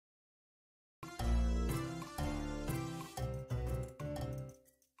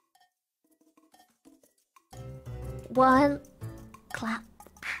1, clap.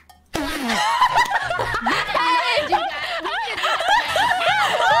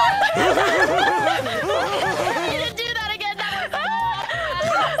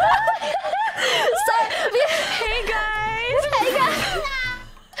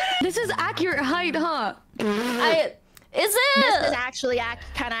 This is accurate height, huh? Is it? This is actually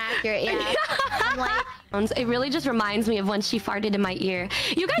kind of accurate, yeah. I'm like... It really just reminds me of when she farted in my ear.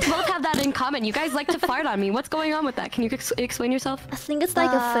 You guys both have that in common. You guys like to fart on me. What's going on with that? Can you explain yourself? I think it's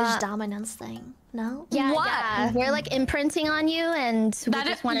like a fish dominance thing. No? Yeah, what? Yeah. We're like imprinting on you, and we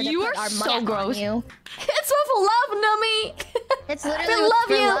just wanted to put our money on you. It's with love, Numi. It's literally with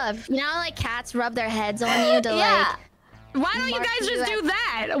love. You know, like cats rub their heads on you to like. Why don't you guys just do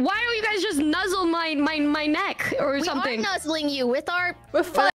that? Why don't you guys just nuzzle my neck or something? We are nuzzling you with our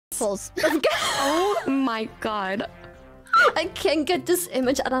muscles. Oh my god. I can't get this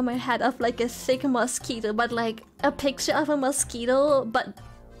image out of my head of like a thick mosquito, but like a picture of a mosquito, but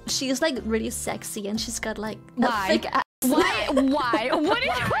she's like really sexy and she's got like a thick ass. Why? Why? What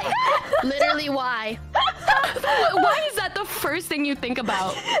is literally why? Why is that the first thing you think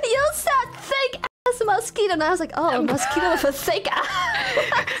about? You said thick ass mosquito, and I was like, oh, a mosquito with a thick ass.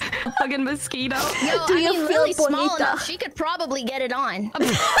 Fucking mosquito. Yo, Do you feel really small bonita? enough, she could probably get it on.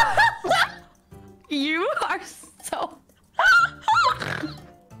 You are so.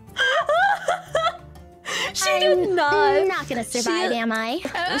 She did not. I'm not gonna survive, am I?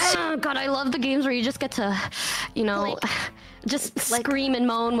 Oh god, I love the games where you just get to, you know, just scream and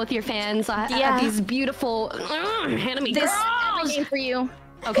moan with your fans at these beautiful enemy girls. Every game for you.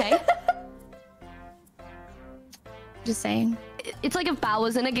 Okay. Just saying. It's like if Bao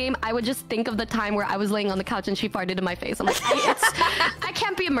was in a game, I would just think of the time where I was laying on the couch and she farted in my face. I'm like, I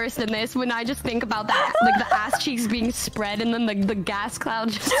can't be immersed in this when I just think about that, like the ass cheeks being spread and then the gas cloud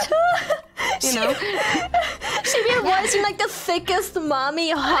just, you know. She be voicing like the thickest,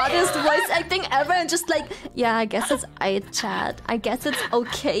 mommy, hottest voice acting ever, and just like, yeah, I guess it's chat. I guess it's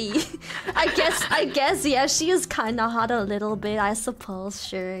okay. I guess, yeah, she is kind of hot a little bit, I suppose.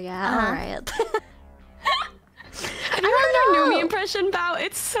 Sure, yeah, all right. Have you heard her Numi impression, Bao?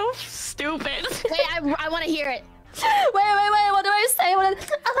 It's so stupid. Wait, I want to hear it. Wait, what do I say? Oh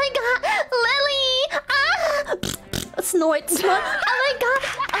my god, Lily! Ah! Snort. Oh my god,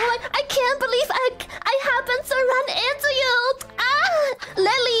 I can't believe I happened to run into you! Ah!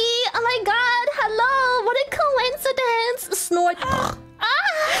 Lily! Oh my god, hello! What a coincidence! Snort.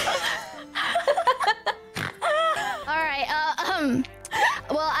 Alright,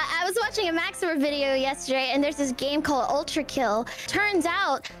 well, I was watching a Maximer video yesterday, and there's this game called Ultra Kill. Turns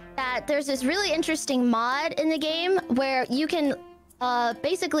out that there's this really interesting mod in the game where you can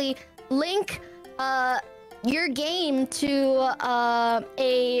basically link your game to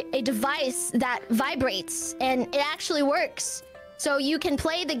a device that vibrates, and it actually works. So you can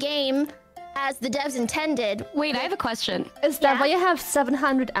play the game as the devs intended. Wait, I have a question. Is that why you have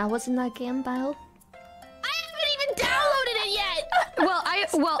 700 hours in that game, Bao? I haven't even downloaded it yet! Well,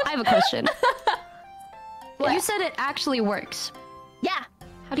 I have a question. You said it actually works. Yeah.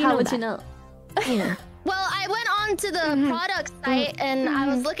 How do you know would that? you know? Yeah. Well, I went on to the product site and I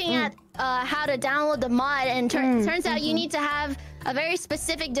was looking at how to download the mod, and turns out you need to have a very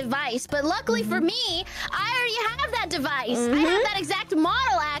specific device. But luckily for me, I already have that device. I have that exact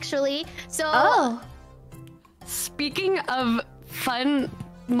model, actually. So. Oh. Speaking of fun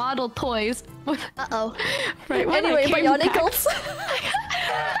model toys. Uh-oh. Right. Anyway, Bionicles.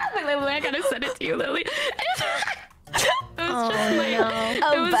 I gotta send it to you, Lily. It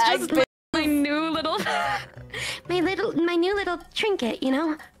was just my new little my new little trinket, you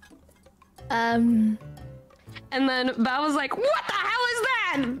know. And then Bao was like, "What the hell is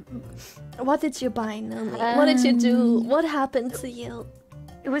that?" What did you buy, Numi? What did you do? What happened to you?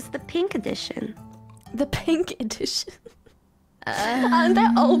 It was the pink edition. The pink edition. Aren't they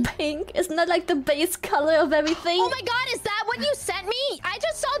all pink? Isn't that like the base color of everything? Oh my god, is that what you sent me? I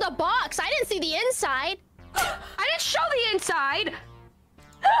just saw the box. I didn't see the inside. I didn't show the inside.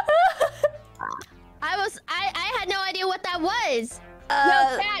 I had no idea what that was.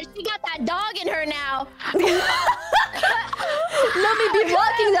 No, Dad, she got that dog in her now. Let me be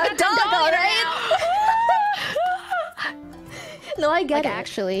walking that dog, alright? No, I get it.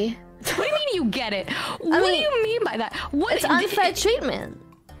 Actually. What do you mean you get it? What do you mean by that? What? It's unfair treatment.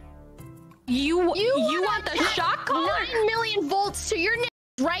 You want the shock collar? 9 million volts to your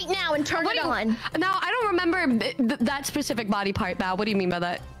right now and turn it on. Now, I don't remember that specific body part, Bao. What do you mean by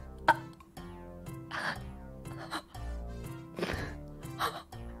that?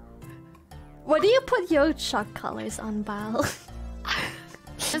 What do you put your shock collars on, Bao?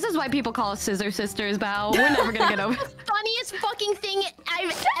 This This is why people call us scissor sisters, Bao. We're never gonna get over it. Funniest fucking thing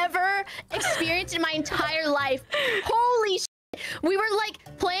I've ever experienced in my entire life. Holy shit. We were like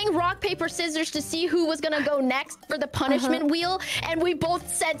playing rock, paper, scissors to see who was gonna go next for the punishment wheel, and we both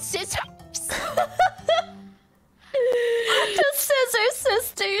said scissors. The scissor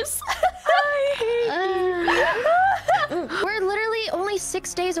sisters. We're literally only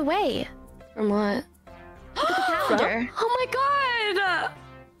 6 days away. From what? Look at the calendar. Oh my god!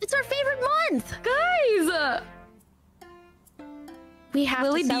 It's our favorite month, Guys! We have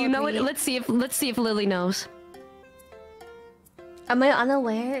Lily, to do you know it? celebrate. Let's see if Lily knows. Am I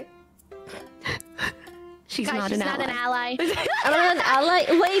unaware? She's Guys, not she's an not ally. an ally. Am I an ally?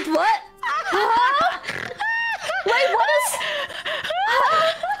 Wait, what? Huh? Wait, what is?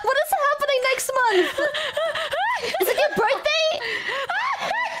 Huh? What is happening next month? Is it your birthday?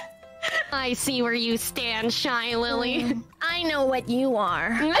 I see where you stand, Shylily. I know what you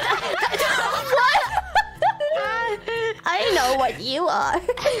are. What? I know what you are.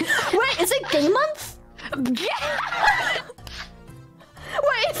 Wait, is it gay month? Wait,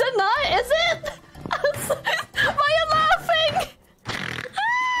 is it not? Is it? Why are you laughing?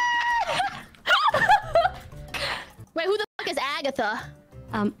 Wait, who the fuck is Agatha?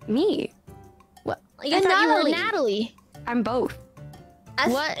 Me. What? I You're thought you were Natalie. Natalie. I'm both.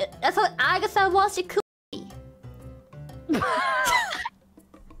 What? I thought Agatha was your cookie.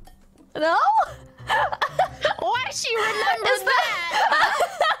 No? Why she remembers that?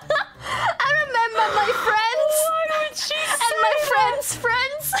 I remember my friends. Why would she and my friends'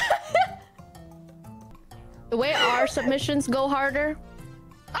 friends. The way our submissions go harder.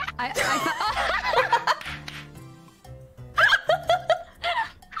 I thought.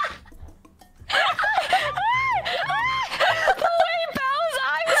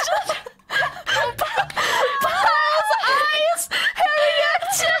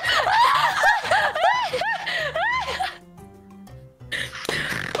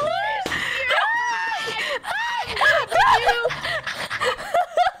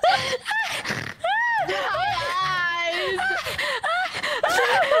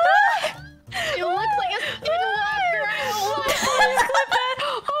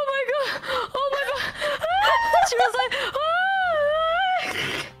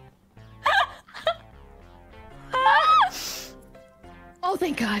 Oh,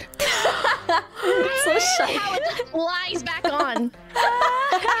 thank God. So shy. How it just flies back on.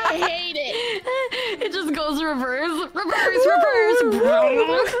 I hate it. It just goes reverse. What the hell? What's the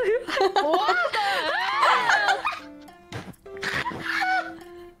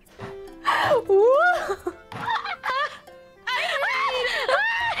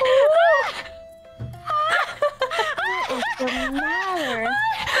matter?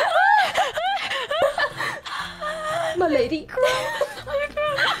 My lady cry.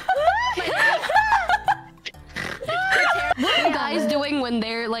 What are guys doing when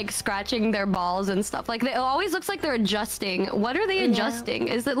they're like scratching their balls and stuff? Like it always looks like they're adjusting. What are they adjusting?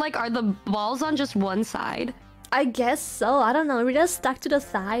 Is it like, are the balls on just one side? I guess so. I don't know. We just stuck to the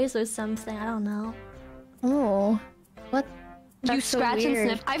thighs or something. I don't know. Oh, what? You That's so scratch and weird.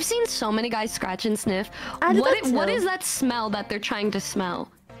 sniff. I've seen so many guys scratch and sniff. I did that What too. is that smell that they're trying to smell?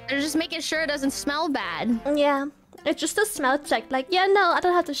 They're just making sure it doesn't smell bad. Yeah. It's just a smell check. Like, yeah, no, I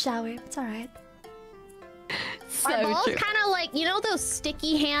don't have to shower. It's alright. So Our balls true. kind of like, you know those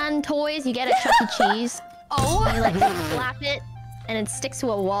sticky hand toys you get at Chuck E. Cheese? Oh, You like slap it and it sticks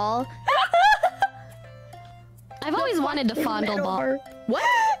to a wall. I've always wanted to fondle ball. What?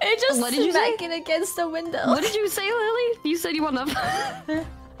 It just What did you say? smacking against the window. What did you say, Lily? You said you want to.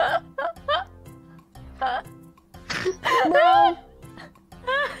 Bro.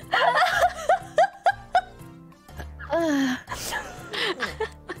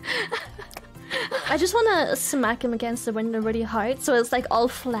 I just want to smack him against the window really hard, so it's like all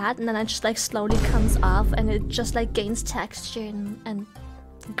flat, and then it just like slowly comes off, and it just like gains texture and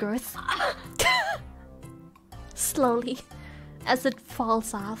girth. Slowly, as it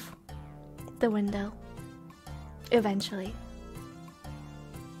falls off the window. Eventually.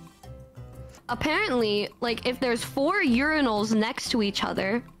 Apparently, like if there's 4 urinals next to each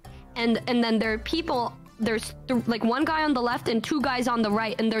other, and then there are people, there's like one guy on the left and 2 guys on the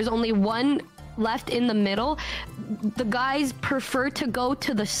right, and there's only one left in the middle, the guys prefer to go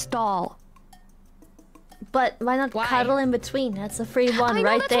to the stall. But why not Why? cuddle in between? That's a free one I know,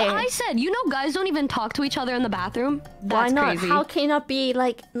 right that's there. what I said. You know, guys don't even talk to each other in the bathroom. Why That's not? crazy. How can you not be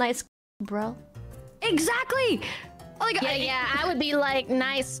like nice, bro? Exactly. Like, Yeah, I would be like,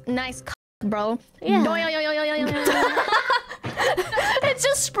 nice, bro. Yeah. Yo, yo, yo, yo, yo, yo, yo. It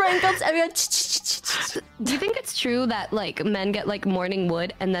just sprinkles everywhere. Do you think it's true that like men get like morning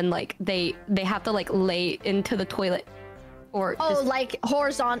wood and then like they have to like lay into the toilet, or like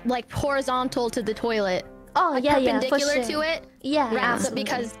horizontal to the toilet? Oh like yeah, perpendicular for sure. to it. Yeah, Wraps it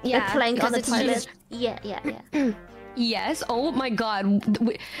because the plank on the it's toilet. Yeah. Yes. Oh my god.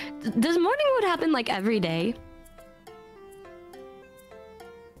 Does morning wood happen like every day?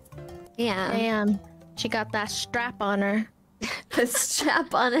 Yeah. Damn, she got that strap on her. The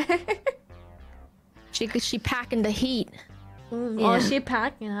strap on her. She packing the heat. Yeah. Oh, she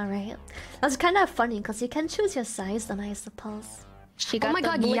packing, alright. That's kind of funny because you can choose your size then, I suppose. She got oh my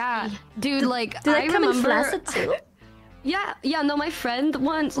god, blicky. yeah, dude. Like, did I come remember. In flaccid too? Yeah. No, my friend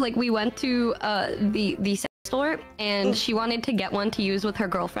once, like, we went to the sex store and she wanted to get one to use with her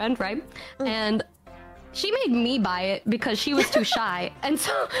girlfriend, right? And she made me buy it because she was too shy. And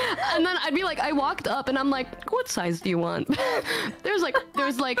then I'd be like, I walked up and I'm like, what size do you want? there's like,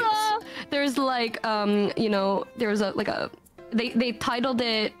 you know, there was they titled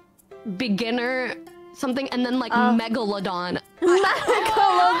it beginner something and then like megalodon.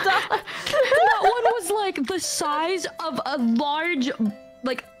 Megalodon. That one was like the size of a large,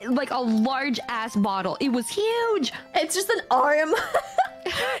 like a large ass bottle. It was huge. It's just an arm. What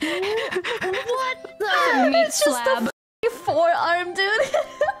the? Meat slab. Just a forearm, dude.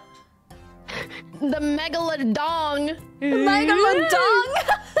 The megalodon. Megalodon.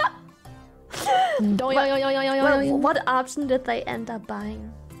 Well, what option did they end up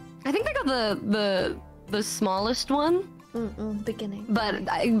buying? I think they got the smallest one. Beginning.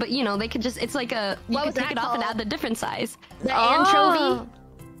 But you know, they could just, it's like a, you could take it off and add the different size. The anchovy.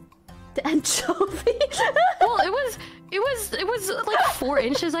 The anchovy. Well, it was like 4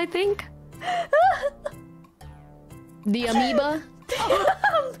 inches, I think. The amoeba. I'm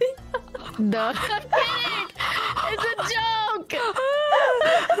kidding. It's a joke.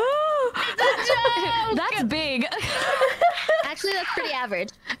 It's a joke. That's big. Actually, that's pretty average.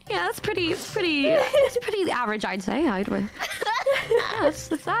 Yeah, that's pretty average, I'd say. Yeah,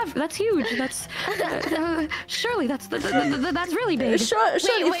 that's huge. That's surely that's really big.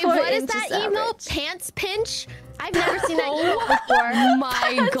 Wait, what is that emote? Pants pinch? I've never seen that emote before. Oh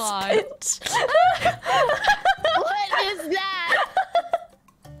my god. What is that?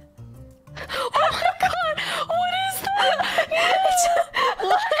 Oh my god. What is that?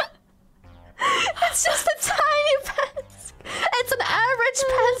 What? It's just a tiny pants. It's an average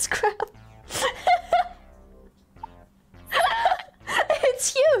pants grab.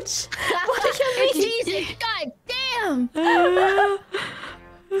 It's huge. What do you mean? Jesus, god damn!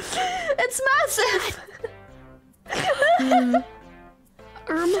 It's massive.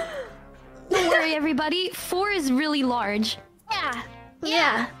 Don't worry, everybody. 4 is really large.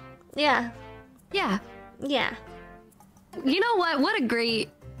 Yeah. You know what? What a great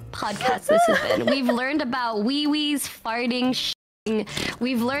podcast this has been. We've learned about wee-wees, farting, shitting.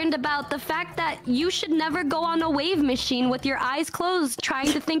 We've learned about the fact that you should never go on a wave machine with your eyes closed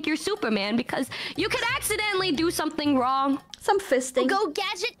trying to think you're Superman because you could accidentally do something wrong. Some fisting. Go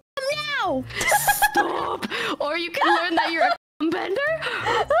gadget now! Stop! Or you can learn that you're a bender.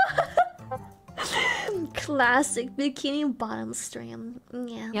 Classic bikini bottom stream.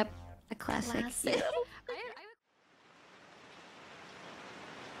 Yeah. Yep, a classic. Classic.